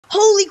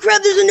holy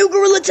crap, there's a new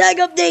Gorilla Tag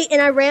update.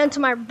 And I ran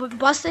to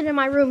busted in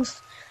my room,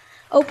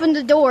 opened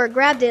the door,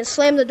 grabbed it, and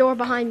slammed the door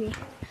behind me.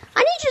 I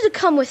need you to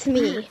come with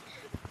me.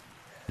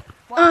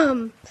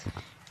 Wow.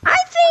 I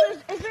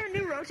think... Is there a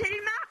new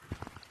rotating map?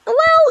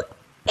 Well,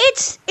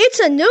 it's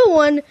a new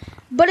one,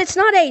 but it's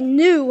not a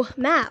new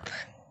map.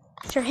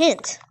 That's your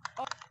hint.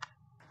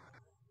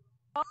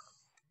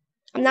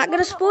 I'm not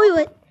gonna spoil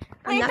it.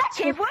 Wait, is that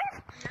Cave Boy?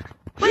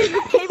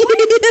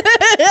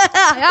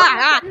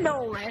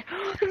 No way.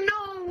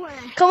 No way.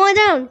 Come on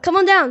down. Come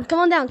on down. Come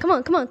on down. Come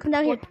on. Come on. Come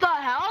down here. What the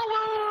hell?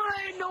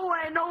 No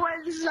way. No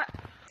way. This is not...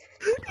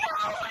 No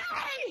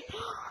way.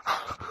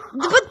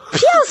 But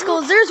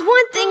peowskulls, there's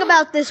one thing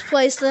about this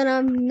place that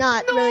I'm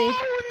not really.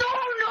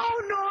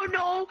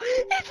 No.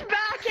 It's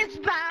back.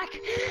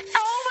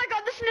 Oh my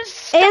god, this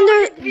is And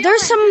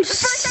there's some. The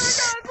first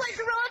time I played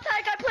Gorilla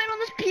Tag, I played on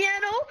this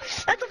piano.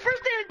 That's the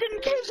first thing I did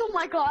in caves. Oh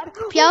my god.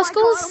 Peowskulls?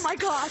 Oh my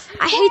god.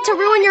 I hate to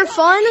ruin your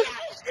fun,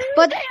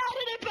 but they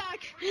added it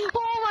back.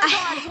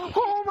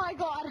 Oh my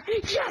god.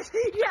 Yes.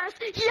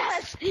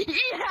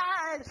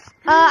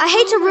 I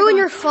hate to ruin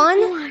your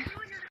fun,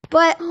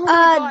 but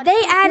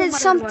they added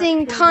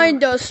something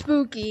kinda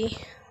spooky.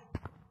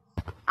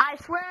 I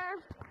swear,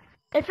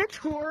 if it's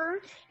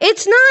horror,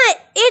 it's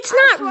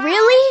not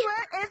really.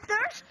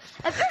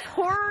 If there's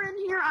horror in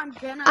here, I'm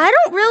gonna. I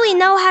don't really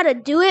know how to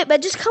do it,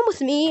 but just come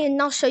with me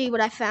and I'll show you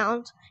what I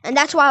found. And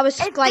that's why I was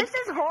if like this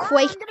is horror,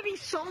 quaking. I'm gonna be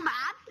so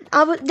mad.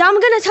 I'm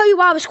gonna tell you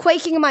why I was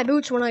quaking in my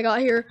boots when I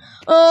got here.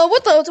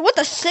 What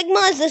the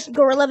sigma is this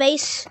gorilla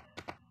vase?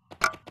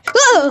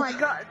 Oh my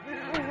god!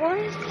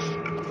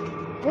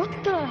 What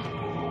the?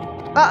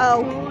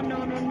 Uh-oh. No.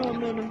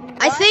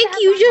 I think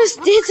you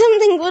just did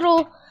something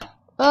little,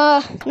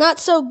 not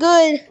so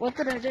good. What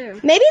did I do?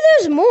 Maybe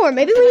there's more.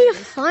 Maybe we need to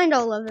find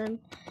all of them.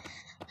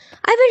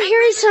 I've been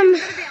hearing some.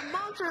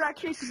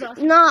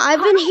 Nah,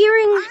 I've been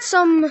hearing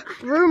some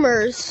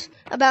rumors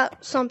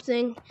about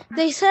something.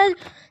 They said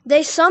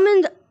they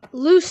summoned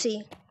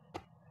Lucy.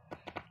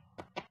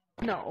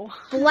 No.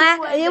 Black.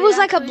 It was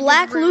like a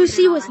black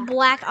Lucy with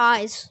black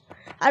eyes.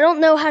 I don't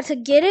know how to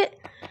get it,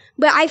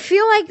 but I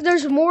feel like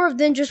there's more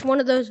than just one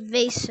of those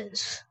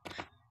vases.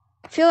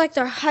 I feel like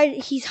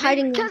he's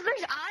hiding. Because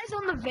there's eyes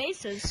on the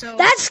vases, so.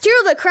 That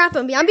scared the crap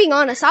out of me. I'm being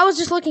honest. I was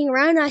just looking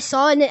around and I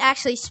saw it and it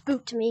actually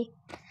spooked me.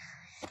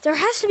 There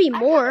has to be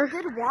more.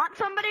 I did want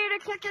somebody to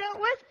check it out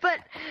with, but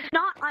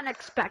not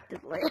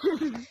unexpectedly.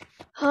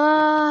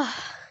 I'm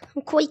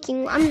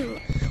quaking.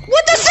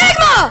 What the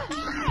Sigma?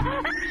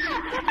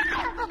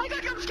 I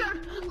got jump scared.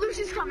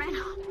 Lucy's coming.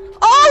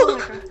 Oh!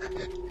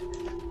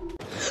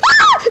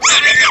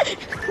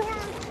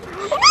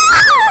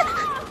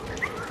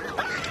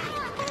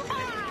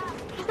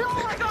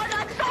 Oh my god,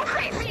 that's so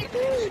creepy! Go!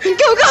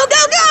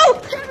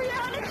 Get me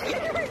out of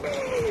here!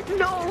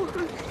 No!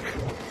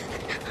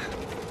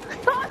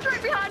 Oh, it's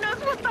right behind us!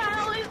 What the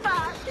hell is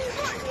that?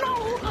 No!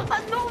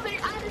 No, they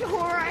added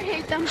horror. I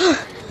hate them. Is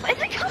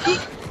it coming?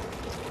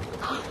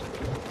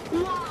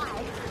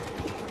 Why?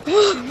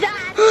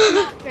 That's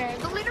not fair.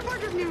 The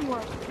leaderboard doesn't even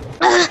work.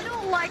 I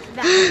don't like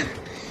that.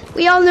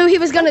 We all knew he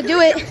was gonna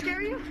do it. Does it jump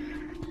scare you?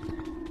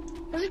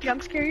 Does it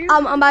jump scare you?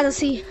 I'm about to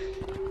see.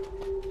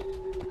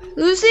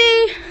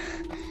 Lucy's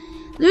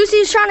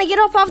trying to get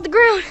up off the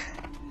ground.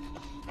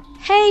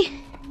 Hey,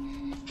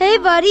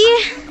 buddy.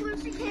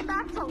 Lucy came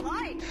back to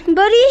life.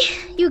 Buddy,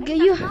 you.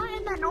 Not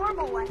in the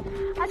normal way.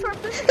 I swear.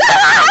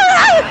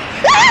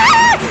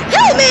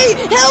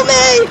 Help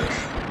me!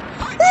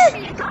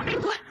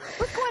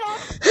 What's going on?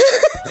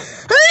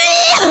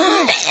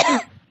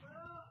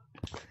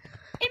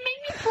 It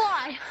made me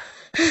fly.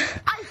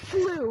 I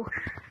flew.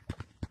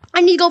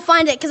 I need to go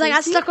find it because I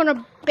got stuck on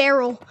a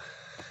barrel.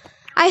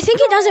 I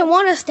think it doesn't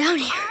want us down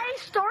here. I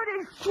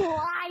started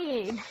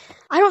flying.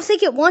 I don't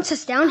think it wants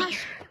us down here.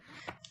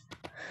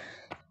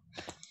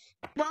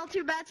 Well,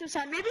 too bad, so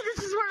sad. Maybe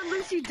this is where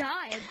Lucy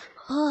died.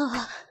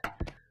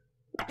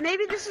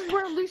 Maybe this is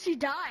where Lucy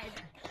died.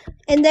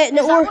 And then,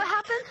 Is that what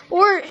happened?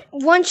 Or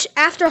once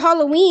after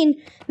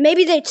Halloween,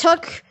 maybe they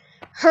took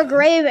her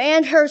grave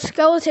and her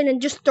skeleton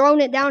and just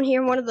thrown it down here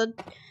in one of the.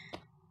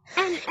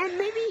 And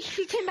maybe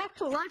she came back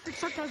to life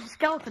except as a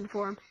skeleton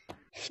form.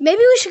 Maybe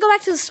we should go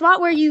back to the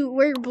spot where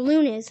your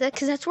balloon is,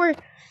 because that's where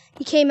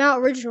he came out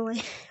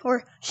originally,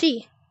 or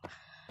she.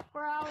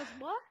 Where I was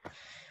what?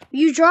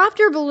 You dropped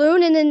your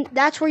balloon, and then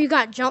that's where you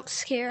got jump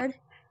scared.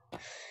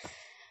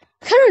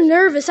 Kind of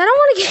nervous. I don't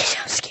want to get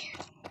jump scared.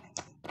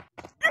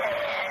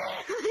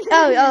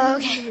 Oh,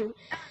 okay.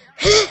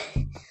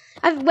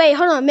 Wait,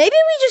 hold on. Maybe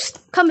we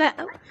just come back.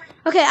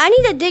 Okay, I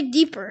need to dig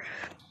deeper.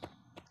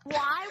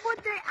 Why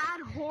would they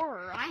add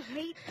horror? I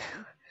hate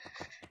them.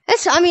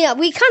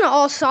 We kind of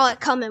all saw it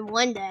coming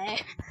one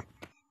day.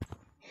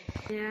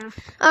 Yeah.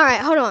 All right,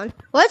 hold on.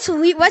 Let's go.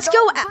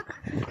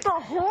 The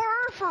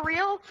horror for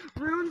real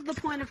ruins the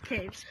point of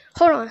caves.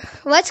 Hold on.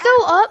 Let's go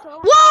up.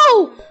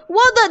 Whoa!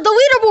 The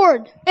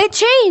leaderboard. It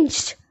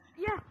changed.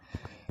 Yeah.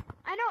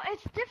 I know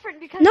it's different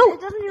because No.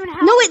 it doesn't even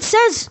have. No, it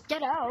says.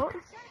 Get out.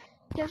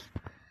 Just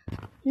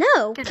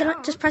No. Get Can I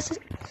out. just press it?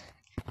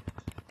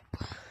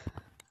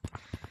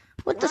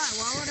 the?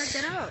 Why would I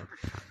get out?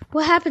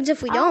 What happens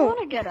if we I don't don't? want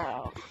to get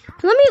out.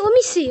 Let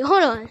me see.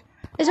 Hold on.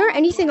 Is there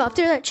anything up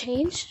there that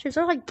changed? Is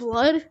there like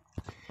blood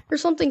or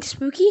something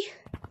spooky?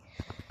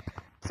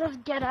 It says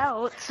get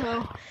out,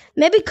 so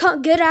Maybe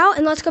get out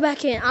and let's go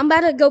back in. I'm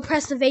about to go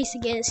press the vase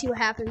again and see what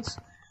happens.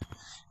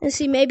 And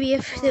see maybe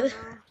if... yeah,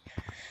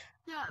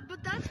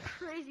 but that's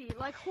crazy.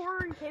 Like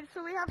horror and caves,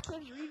 so we have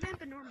caves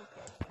revamp and normal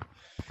caves.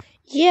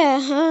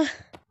 Yeah,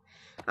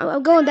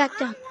 I'm going back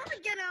down. I don't want to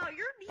get out.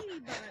 You're a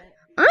meanie butt.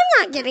 I'm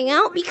not getting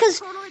out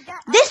because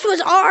this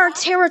was our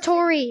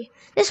territory.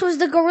 This was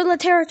the gorilla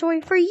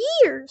territory for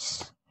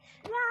years.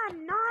 Yeah,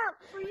 not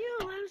for you,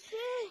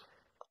 Lucy.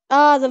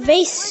 The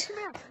vase... Wait,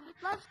 come here.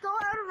 Let's go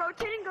out and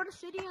rotate and go to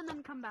city and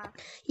then come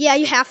back. Yeah,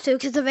 you have to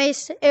because the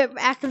vase it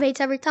activates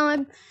every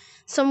time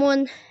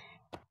someone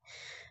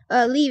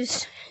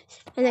leaves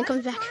and then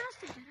comes back.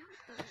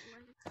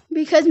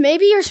 Because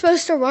maybe you're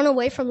supposed to run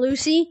away from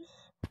Lucy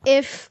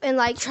as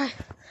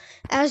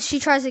she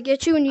tries to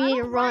get you and you need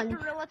to run. I don't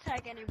like gorilla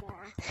tag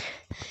anymore.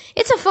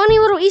 It's a funny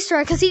little Easter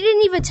egg because he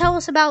didn't even tell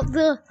us about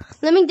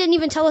Lemming didn't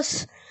even tell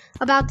us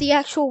about the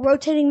actual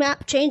rotating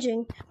map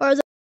changing or